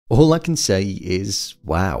All I can say is,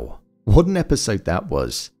 wow, what an episode that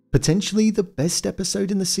was. Potentially the best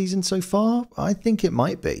episode in the season so far? I think it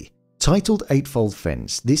might be. Titled Eightfold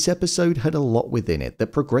Fence, this episode had a lot within it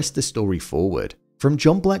that progressed the story forward. From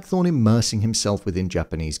John Blackthorne immersing himself within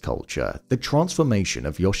Japanese culture, the transformation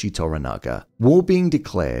of Yoshi Toranaga, war being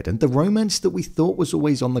declared, and the romance that we thought was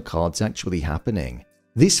always on the cards actually happening.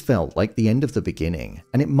 This felt like the end of the beginning,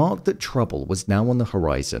 and it marked that trouble was now on the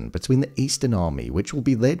horizon between the Eastern Army, which will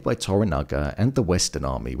be led by Toranaga, and the Western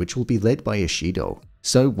Army, which will be led by Ishido.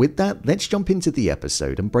 So with that, let's jump into the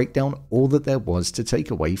episode and break down all that there was to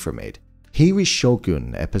take away from it. Here is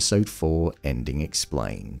Shogun Episode 4 Ending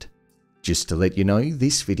Explained. Just to let you know,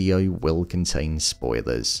 this video will contain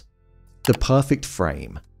spoilers. The perfect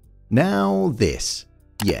frame. Now this.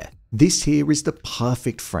 Yeah. This here is the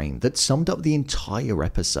perfect frame that summed up the entire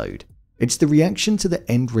episode. It's the reaction to the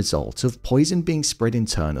end result of poison being spread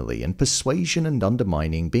internally and persuasion and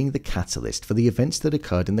undermining being the catalyst for the events that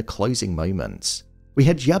occurred in the closing moments. We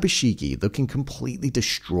had Yabushige looking completely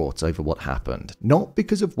distraught over what happened, not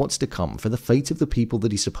because of what's to come for the fate of the people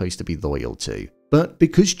that he's supposed to be loyal to, but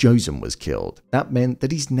because Jozen was killed. That meant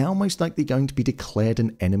that he's now most likely going to be declared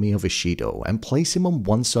an enemy of Ishido and place him on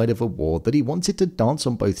one side of a war that he wanted to dance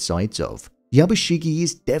on both sides of. Yabushige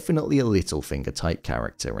is definitely a Littlefinger type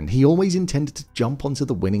character, and he always intended to jump onto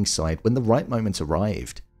the winning side when the right moment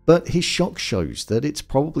arrived. But his shock shows that it's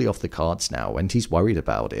probably off the cards now and he's worried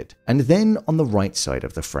about it. And then on the right side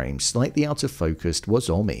of the frame, slightly out of focus, was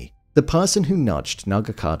Omi, the person who nudged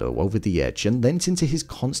Nagakado over the edge and lent into his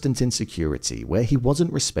constant insecurity where he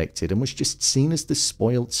wasn't respected and was just seen as the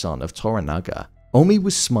spoiled son of Toranaga. Omi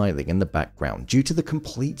was smiling in the background due to the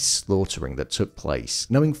complete slaughtering that took place,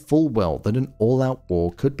 knowing full well that an all-out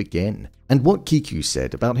war could begin, and what Kiku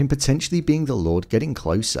said about him potentially being the Lord getting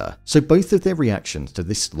closer, so both of their reactions to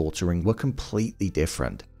this slaughtering were completely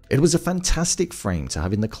different. It was a fantastic frame to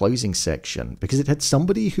have in the closing section because it had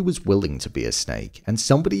somebody who was willing to be a snake, and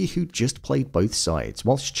somebody who just played both sides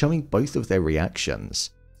whilst showing both of their reactions.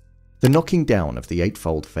 The knocking down of the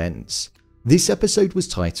Eightfold Fence. This episode was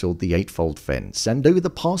titled The Eightfold Fence, and over the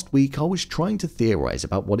past week I was trying to theorize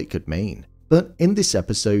about what it could mean. But in this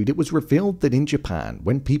episode it was revealed that in Japan,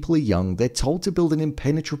 when people are young, they're told to build an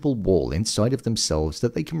impenetrable wall inside of themselves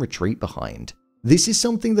that they can retreat behind. This is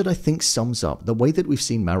something that I think sums up the way that we've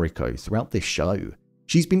seen Mariko throughout this show.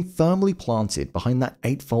 She's been firmly planted behind that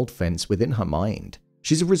eightfold fence within her mind.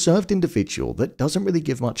 She's a reserved individual that doesn't really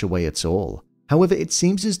give much away at all. However, it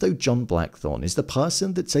seems as though John Blackthorne is the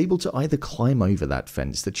person that's able to either climb over that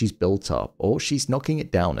fence that she's built up, or she's knocking it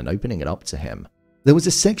down and opening it up to him. There was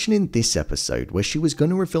a section in this episode where she was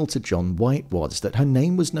going to reveal to John why it was that her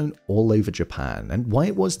name was known all over Japan, and why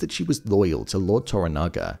it was that she was loyal to Lord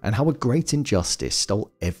Toranaga, and how a great injustice stole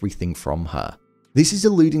everything from her. This is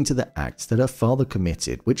alluding to the act that her father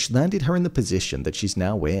committed, which landed her in the position that she's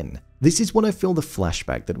now in. This is what I feel the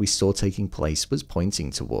flashback that we saw taking place was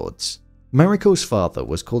pointing towards. Mariko's father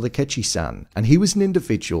was called Akechi-san, and he was an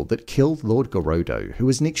individual that killed Lord Gorodo, who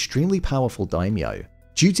was an extremely powerful daimyo.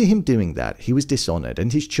 Due to him doing that, he was dishonored,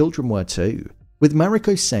 and his children were too. With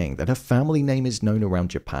Mariko saying that her family name is known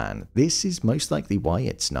around Japan, this is most likely why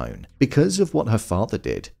it's known, because of what her father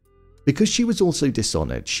did. Because she was also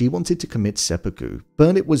dishonored, she wanted to commit seppuku,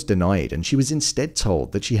 but it was denied, and she was instead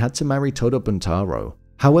told that she had to marry Todo Buntaro.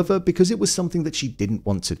 However, because it was something that she didn't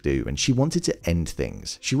want to do and she wanted to end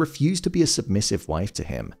things, she refused to be a submissive wife to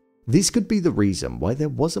him. This could be the reason why there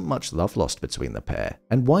wasn't much love lost between the pair,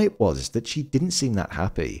 and why it was that she didn't seem that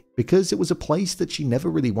happy, because it was a place that she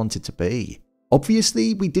never really wanted to be.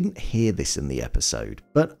 Obviously, we didn't hear this in the episode,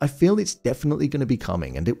 but I feel it's definitely going to be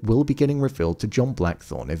coming, and it will be getting revealed to John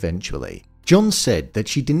Blackthorne eventually. John said that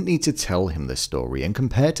she didn't need to tell him the story and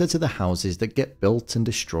compared her to the houses that get built and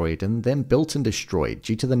destroyed and then built and destroyed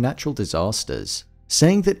due to the natural disasters,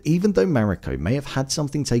 saying that even though Mariko may have had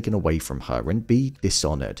something taken away from her and be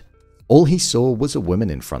dishonored, all he saw was a woman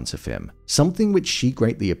in front of him, something which she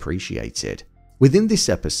greatly appreciated. Within this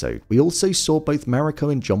episode, we also saw both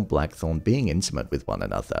Mariko and John Blackthorne being intimate with one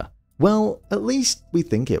another. Well, at least we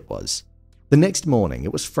think it was. The next morning,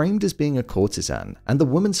 it was framed as being a courtesan, and the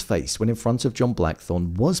woman's face when in front of John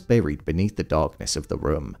Blackthorne was buried beneath the darkness of the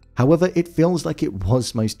room. However, it feels like it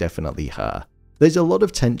was most definitely her. There's a lot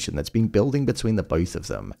of tension that's been building between the both of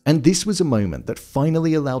them, and this was a moment that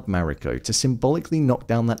finally allowed Mariko to symbolically knock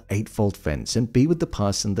down that eightfold fence and be with the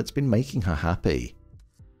person that's been making her happy.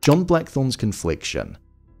 John Blackthorne's confliction.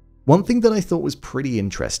 One thing that I thought was pretty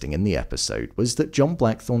interesting in the episode was that John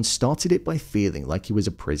Blackthorne started it by feeling like he was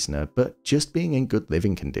a prisoner but just being in good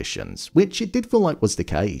living conditions, which it did feel like was the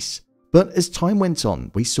case. But as time went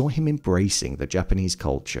on, we saw him embracing the Japanese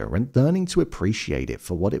culture and learning to appreciate it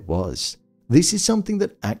for what it was. This is something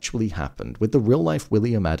that actually happened with the real-life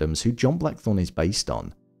William Adams who John Blackthorne is based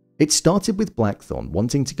on. It started with Blackthorne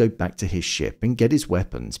wanting to go back to his ship and get his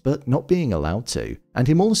weapons, but not being allowed to, and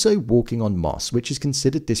him also walking on moss, which is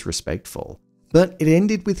considered disrespectful. But it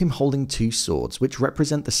ended with him holding two swords which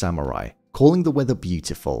represent the samurai, calling the weather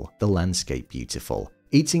beautiful, the landscape beautiful,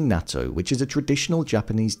 eating natto, which is a traditional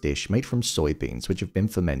Japanese dish made from soybeans which have been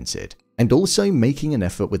fermented, and also making an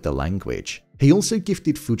effort with the language. He also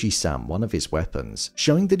gifted Fuji-san one of his weapons,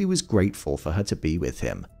 showing that he was grateful for her to be with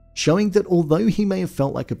him, showing that although he may have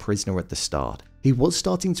felt like a prisoner at the start, he was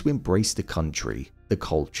starting to embrace the country, the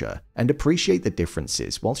culture, and appreciate the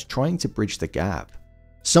differences whilst trying to bridge the gap.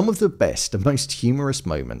 Some of the best and most humorous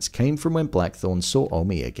moments came from when Blackthorne saw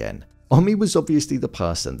Omi again. Omi was obviously the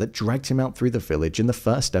person that dragged him out through the village in the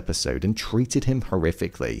first episode and treated him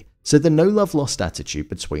horrifically, so the no love lost attitude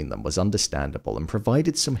between them was understandable and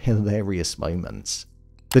provided some hilarious moments.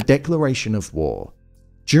 The declaration of war.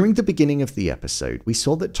 During the beginning of the episode, we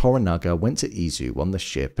saw that Toranaga went to Ieyasu on the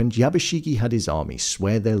ship and Yabushige had his army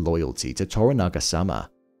swear their loyalty to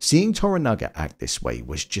Toranaga-sama. Seeing Toranaga act this way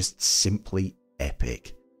was just simply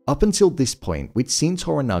epic. Up until this point, we'd seen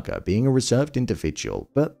Toranaga being a reserved individual,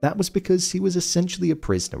 but that was because he was essentially a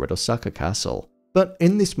prisoner at Osaka Castle. But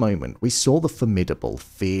in this moment, we saw the formidable,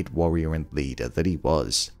 feared warrior and leader that he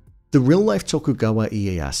was. The real-life Tokugawa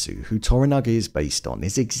Ieyasu, who Toranaga is based on,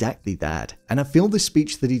 is exactly that, and I feel the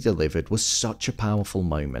speech that he delivered was such a powerful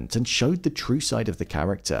moment and showed the true side of the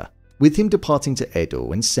character. With him departing to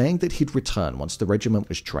Edo and saying that he'd return once the regiment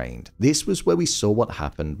was trained, this was where we saw what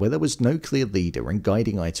happened where there was no clear leader and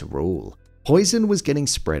guiding eye to rule. Poison was getting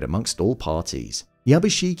spread amongst all parties.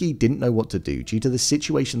 Yabushige didn't know what to do due to the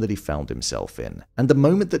situation that he found himself in, and the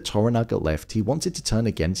moment that Toranaga left, he wanted to turn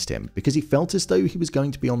against him because he felt as though he was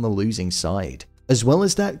going to be on the losing side. As well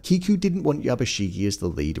as that, Kiku didn't want Yabushige as the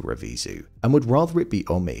leader of Ieyasu, and would rather it be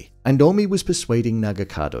Omi, and Omi was persuading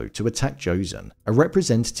Nagakado to attack Jozen, a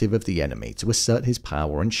representative of the enemy, to assert his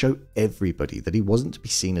power and show everybody that he wasn't to be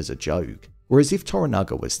seen as a joke, whereas if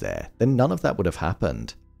Toranaga was there, then none of that would have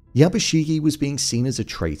happened. Yabushige was being seen as a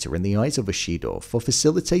traitor in the eyes of Ishido for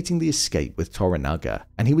facilitating the escape with Toranaga,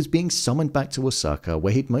 and he was being summoned back to Osaka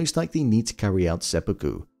where he'd most likely need to carry out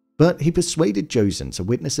seppuku. But he persuaded Jozen to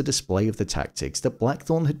witness a display of the tactics that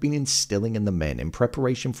Blackthorne had been instilling in the men in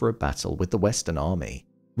preparation for a battle with the Western Army.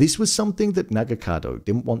 This was something that Nagakado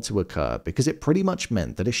didn't want to occur because it pretty much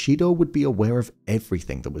meant that Ishido would be aware of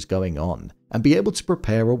everything that was going on and be able to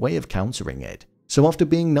prepare a way of countering it. So after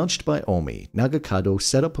being nudged by Omi, Nagakado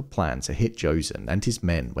set up a plan to hit Jozen and his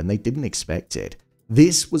men when they didn't expect it.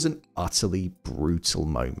 This was an utterly brutal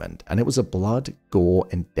moment, and it was a blood, gore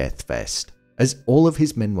and death fest, as all of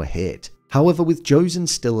his men were hit. However, with Jozen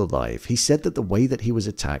still alive, he said that the way that he was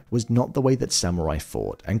attacked was not the way that samurai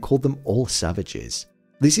fought and called them all savages.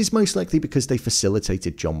 This is most likely because they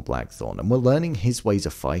facilitated John Blackthorne and were learning his ways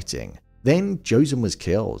of fighting. Then Jozen was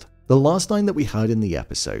killed. The last line that we heard in the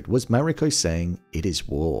episode was Mariko saying, "It is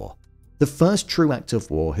war." The first true act of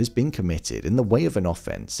war has been committed in the way of an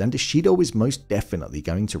offense, and Ishido is most definitely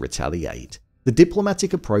going to retaliate. The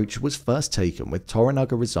diplomatic approach was first taken with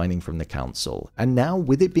Toranaga resigning from the council, and now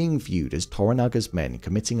with it being viewed as Toranaga's men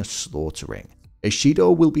committing a slaughtering.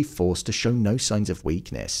 Ishido will be forced to show no signs of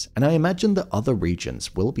weakness, and I imagine that other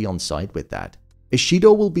regions will be on side with that.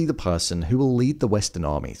 Ishido will be the person who will lead the Western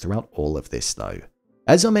Army throughout all of this though.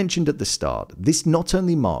 As I mentioned at the start, this not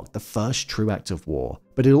only marked the first true act of war,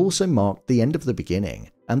 but it also marked the end of the beginning,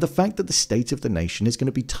 and the fact that the state of the nation is going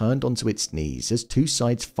to be turned onto its knees as two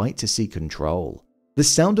sides fight to see control. The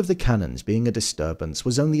sound of the cannons being a disturbance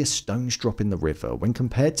was only a stone's drop in the river when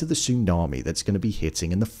compared to the tsunami that's going to be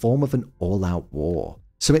hitting in the form of an all-out war.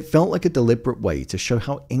 So it felt like a deliberate way to show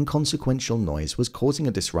how inconsequential noise was causing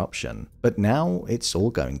a disruption, but now it's all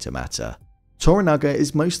going to matter. Toranaga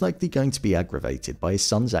is most likely going to be aggravated by his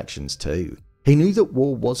son's actions too. He knew that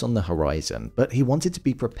war was on the horizon, but he wanted to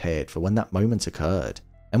be prepared for when that moment occurred.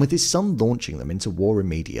 And with his son launching them into war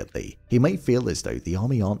immediately, he may feel as though the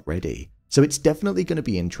army aren't ready. So it's definitely going to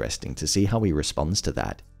be interesting to see how he responds to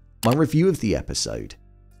that. My review of the episode.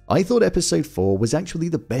 I thought episode 4 was actually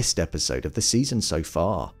the best episode of the season so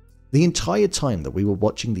far. The entire time that we were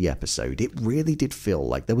watching the episode, it really did feel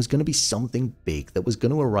like there was going to be something big that was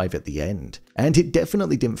going to arrive at the end, and it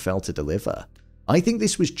definitely didn't fail to deliver. I think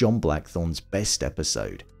this was John Blackthorne's best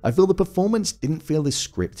episode. I feel the performance didn't feel as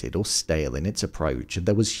scripted or stale in its approach, and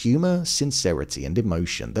there was humour, sincerity and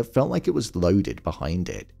emotion that felt like it was loaded behind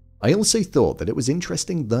it. I also thought that it was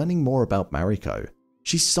interesting learning more about Mariko.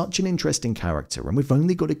 She's such an interesting character, and we've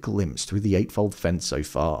only got a glimpse through the Eightfold Fence so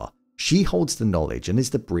far. She holds the knowledge and is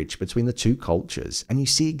the bridge between the two cultures, and you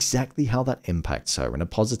see exactly how that impacts her in a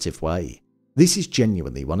positive way. This is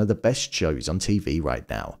genuinely one of the best shows on TV right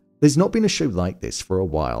now. There's not been a show like this for a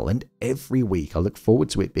while, and every week I look forward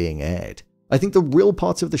to it being aired. I think the real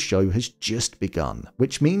part of the show has just begun,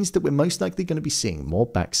 which means that we're most likely going to be seeing more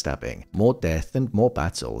backstabbing, more death, and more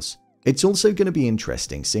battles. It's also going to be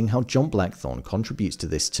interesting seeing how John Blackthorne contributes to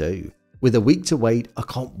this too. With a week to wait, I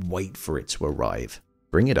can't wait for it to arrive.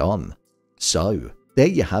 Bring it on. So, there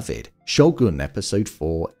you have it, Shogun Episode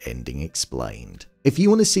 4 Ending Explained. If you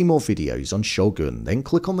want to see more videos on Shogun, then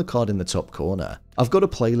click on the card in the top corner. I've got a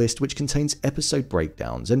playlist which contains episode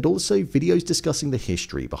breakdowns and also videos discussing the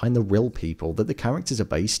history behind the real people that the characters are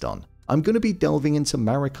based on. I'm going to be delving into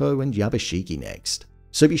Mariko and Yabushige next,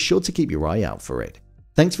 so be sure to keep your eye out for it.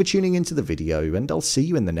 Thanks for tuning into the video, and I'll see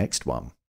you in the next one.